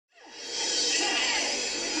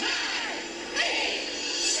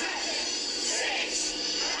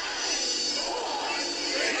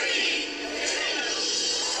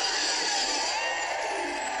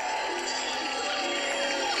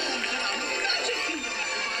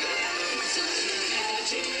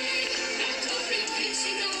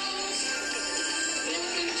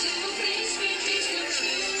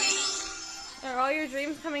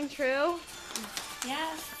coming true?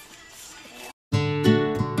 Yes.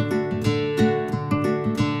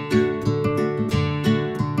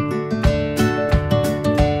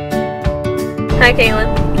 Hi,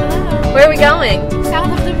 Caitlin. Hello. Where are we going?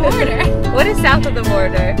 South of the border. What is south of the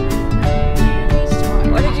border?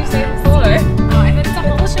 What did you say before? Oh, I bet it's a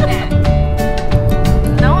whole shebang.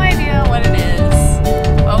 No idea what it is.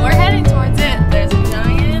 Well, we're heading towards it. There's a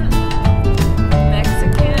giant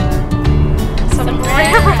Mexican sombrero.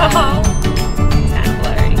 It's kind of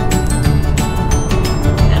blurry.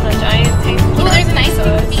 And a giant tank. Oh, there's a nice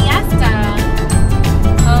Fiesta.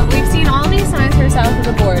 We've seen all these signs for south of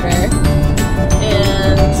the border,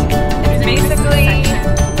 and it's basically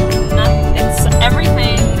It's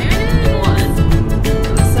everything in one.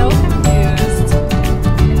 I'm so confused.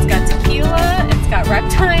 It's got tequila, it's got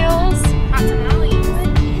reptiles. Hot tamales. What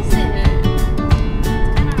is it? It's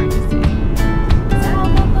kind of hard to say.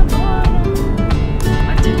 South of the border.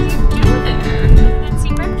 What did you do there? I didn't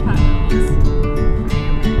see reptiles.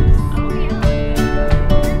 Oh yeah.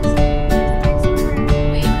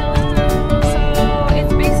 Wait, hello. So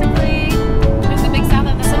it's basically There's the big south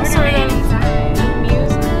of the some border. sort of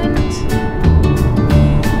amusement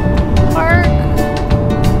park,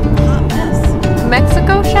 Not this.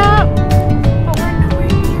 Mexico shop. But we're nowhere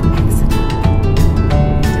near Mexico.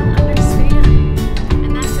 I don't understand.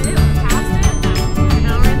 And that's it? We're past it?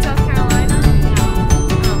 Now we're in South Carolina. No.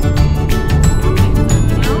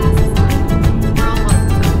 We're almost in South Carolina. We're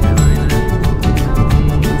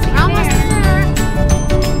almost there.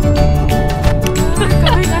 We're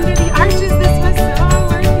going under the arches. This was so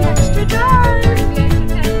worth the extra drive. The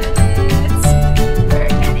extra 10 minutes. We're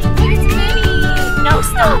getting there. It's mini. No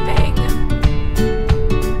stopping.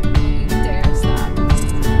 You dare stop.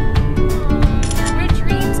 Our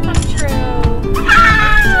dreams come true.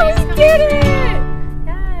 We did it!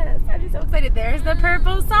 Yes, I'm just so excited. There's the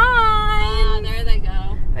purple sign. There they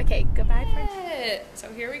go. Okay, goodbye, friends. So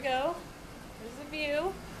here we go. Here's the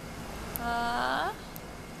view.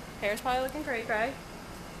 Hair's probably looking great, right?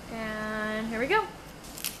 And here we go.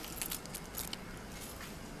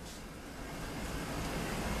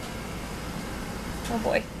 Oh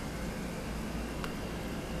boy.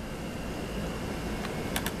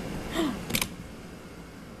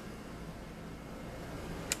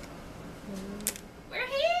 We're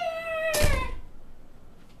here.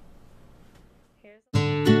 Here's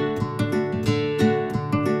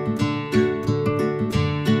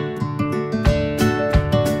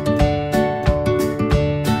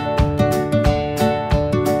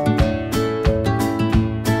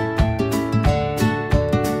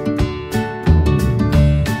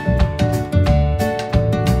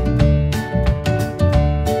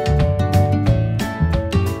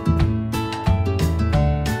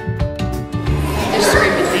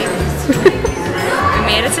We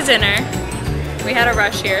made it to dinner. We had a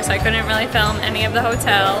rush here, so I couldn't really film any of the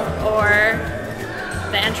hotel or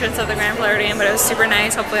the entrance of the Grand Floridian, but it was super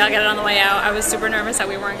nice. Hopefully I'll get it on the way out. I was super nervous that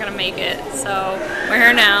we weren't gonna make it. So we're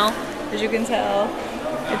here now, as you can tell.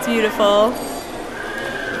 It's beautiful.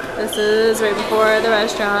 This is right before the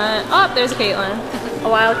restaurant. Oh, there's Caitlin. A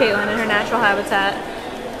wild Caitlin in her natural habitat.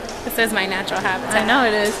 This is my natural habitat. I know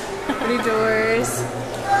it is. Pretty doors.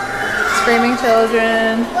 Screaming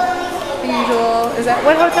children. The usual. Is that,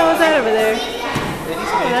 what hotel is that over there?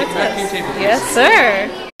 Oh, that's us. Yes, sir.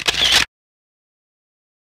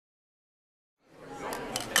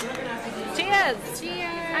 Cheers.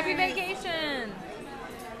 Cheers. Happy vacation.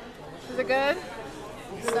 Is it good?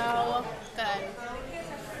 So good.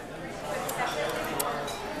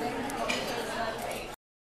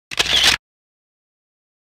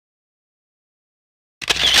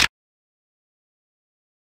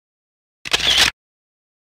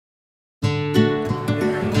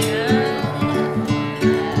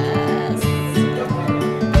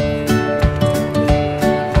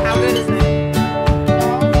 How good is it?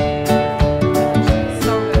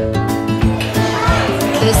 So good.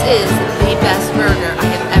 This is the best burger I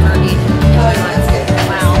have ever eaten in my life.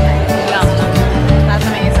 Wow. Yum. That's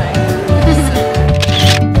amazing.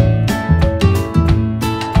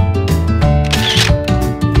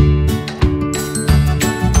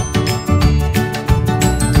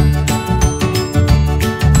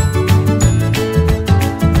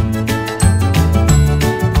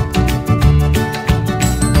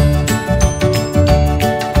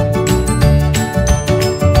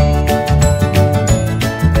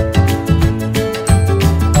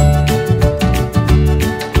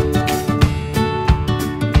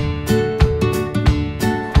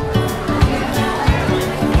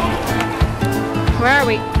 Where are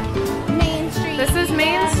we? Main Street. This is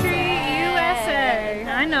Main Street, USA.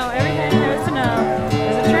 I know everything there is to know.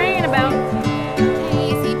 There's a train.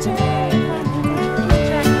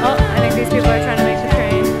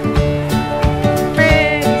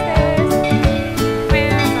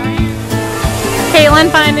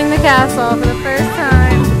 Ellen finding the castle for the first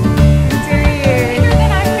time in 2 years.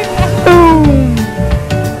 Boom!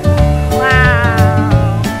 Wow.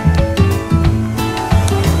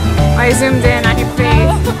 I zoomed in on your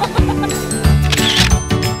face.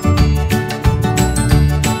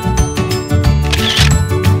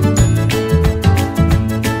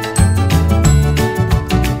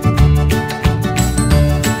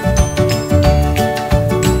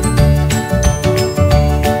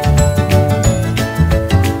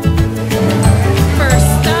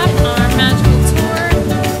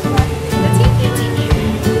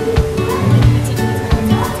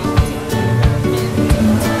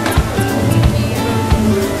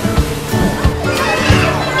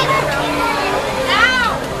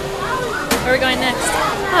 Where are we going next?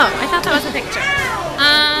 Oh, I thought that was a picture.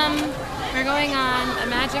 We're going on the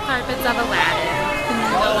Magic Carpets of Aladdin.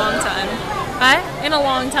 In a long time. What? In a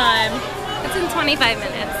long time. It's in 25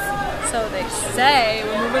 minutes. So they say.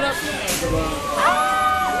 We're moving up.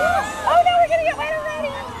 Oh no, we're gonna get wet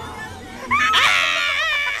already!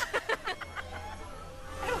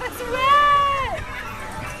 It was wet!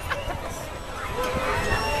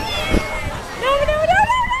 No!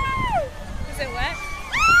 Is it wet?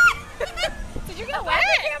 Did you get wet? The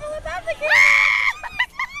camel without the camel.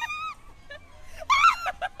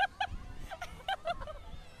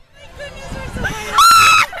 My goodness, we're so funny.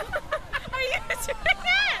 Are you doing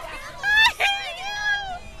that? I hate you.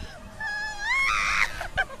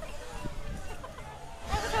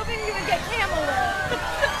 I was hoping you would get camel wet.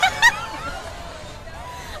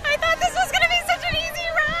 I thought this was gonna be such an easy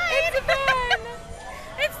ride. It's fun.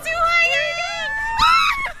 It's too high again.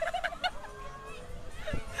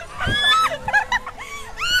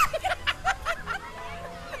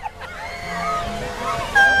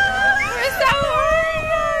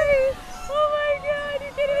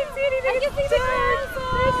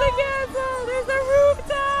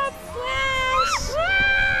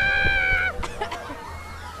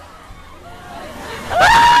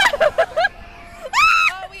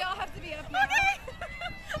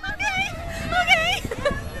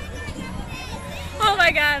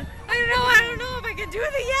 I don't know if I can do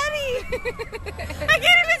the Yeti. I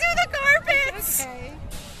can't even do the carpets. Okay.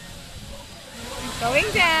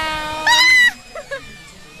 Going down.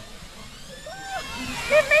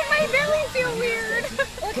 It made my belly feel weird.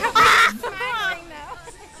 Look how I'm smiling now.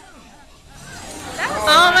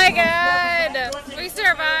 Oh my god. We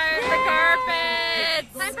survived the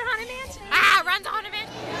carpets. Time for Haunted Mansion. Run to Haunted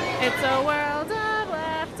Mansion. It's a world of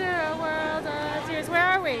laughter, a world of tears. Where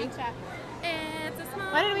are we?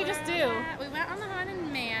 What did we just do? We went on the Haunted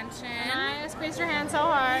Mansion. And I squeezed your hand so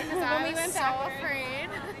hard When we went backwards. afraid.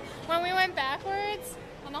 When we went backwards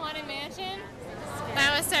on the Haunted Mansion,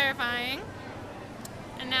 that was terrifying.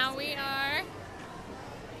 And now we are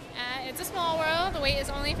at It's a Small World. The wait is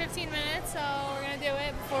only 15 minutes, so we're gonna do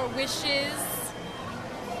it before Wishes.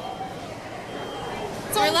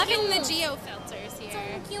 We're loving the geo filters here. So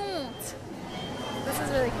cute. This is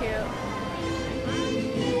really cute.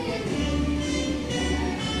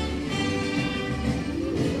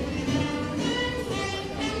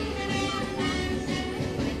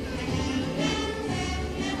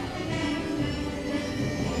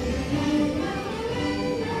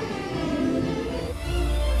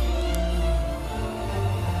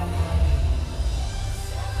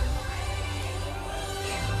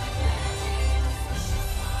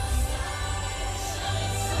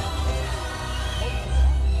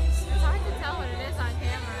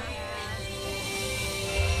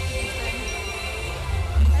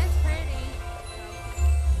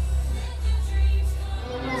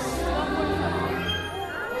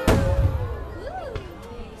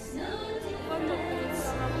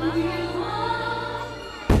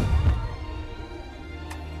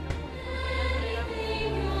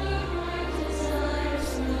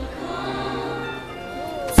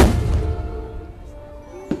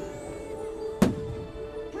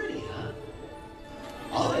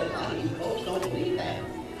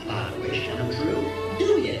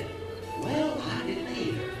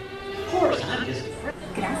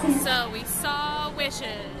 So we saw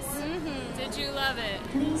Wishes. Did you love it?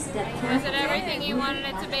 Was it everything you wanted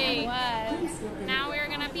it to be? It was. Now we're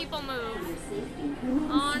gonna people move.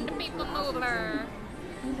 On to people mover.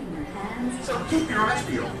 So keep your eyes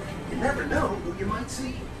peeled. You never know who you might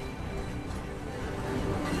see.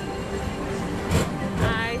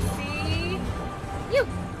 I see you.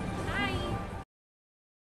 Hi.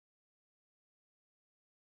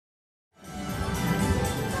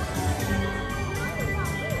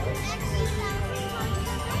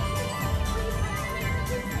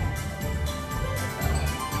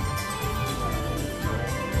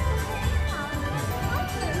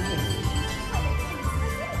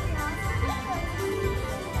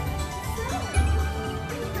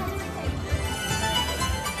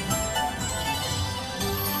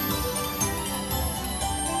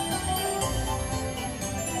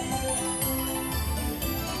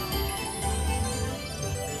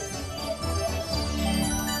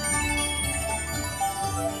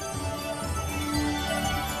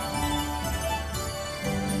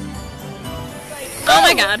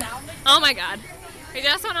 my god. Oh my god. We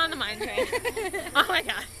just went on the mine train. Oh my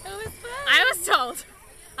god. It was fun.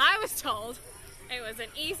 I was told it was an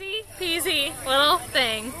easy peasy little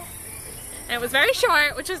thing. And it was very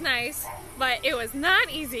short, which was nice, but it was not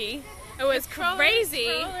easy. It was crazy.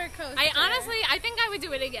 Roller coaster. I think I would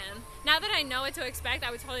do it again. Now that I know what to expect,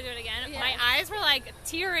 I would totally do it again. Yeah. My eyes were like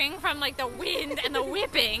tearing from like the wind and the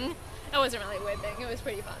whipping. It wasn't really whipping. It was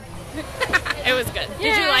pretty fun. It was good.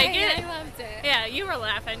 Did you like it? I loved it. Yeah, you were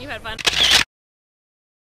laughing. You had fun.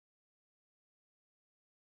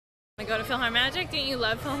 I go to PhilharMagic. Didn't you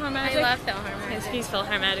love PhilharMagic? I love PhilharMagic. His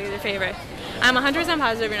PhilharMagic is your favorite. I'm 100%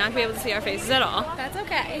 positive you're not going to be able to see our faces at all. That's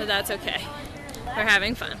okay. But that's okay. We're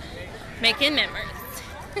having fun. Making memories.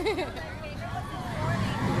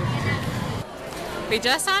 We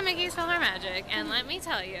just saw Mickey's PhilharMagic, and let me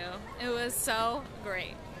tell you, it was so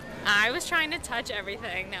great. I was trying to touch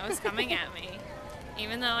everything that was coming at me,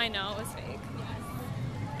 even though I know it was fake.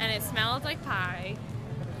 And it smelled like pie,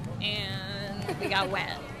 and we got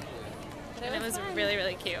wet. And it was really,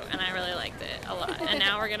 really cute, and I really liked it a lot. And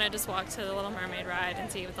now we're gonna just walk to the Little Mermaid ride and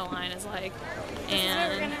see what the line is like. This is where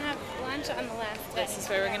we're gonna have lunch on the last day. This is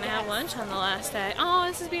where we're gonna have lunch on the last day. Oh,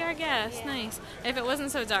 this is Be Our Guest. Nice. If it wasn't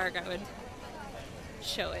so dark, I would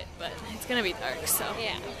show it, but it's gonna be dark, so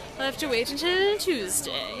Yeah. we'll have to wait until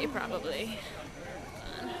Tuesday, probably.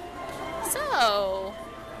 So,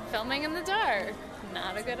 filming in the dark,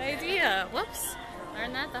 not a good idea. Whoops,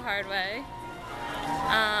 learned that the hard way.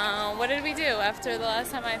 What did we do after the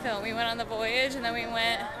last time I filmed? We went on the voyage, and then we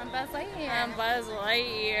went On Buzz Lightyear. on Buzz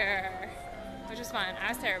Lightyear, which was fun. I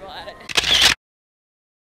was terrible at it.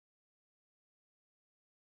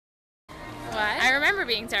 What? I remember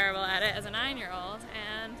being terrible at it as a 9-year-old,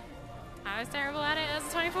 and I was terrible at it as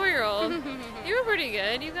a 24-year-old. You were pretty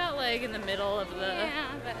good. You got like in the middle of the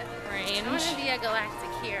Yeah, but range. I want to be a galactic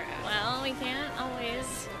hero. Well, we can't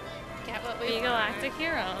always Get what we be want. galactic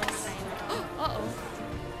heroes. Uh-oh.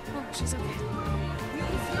 Oh, she's okay.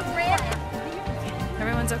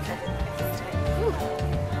 Everyone's okay. Whew.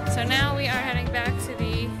 So now we are heading back to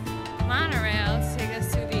the monorail to take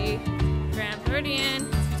us to the Grand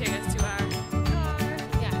Floridian, to take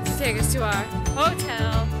us to our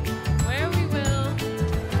hotel.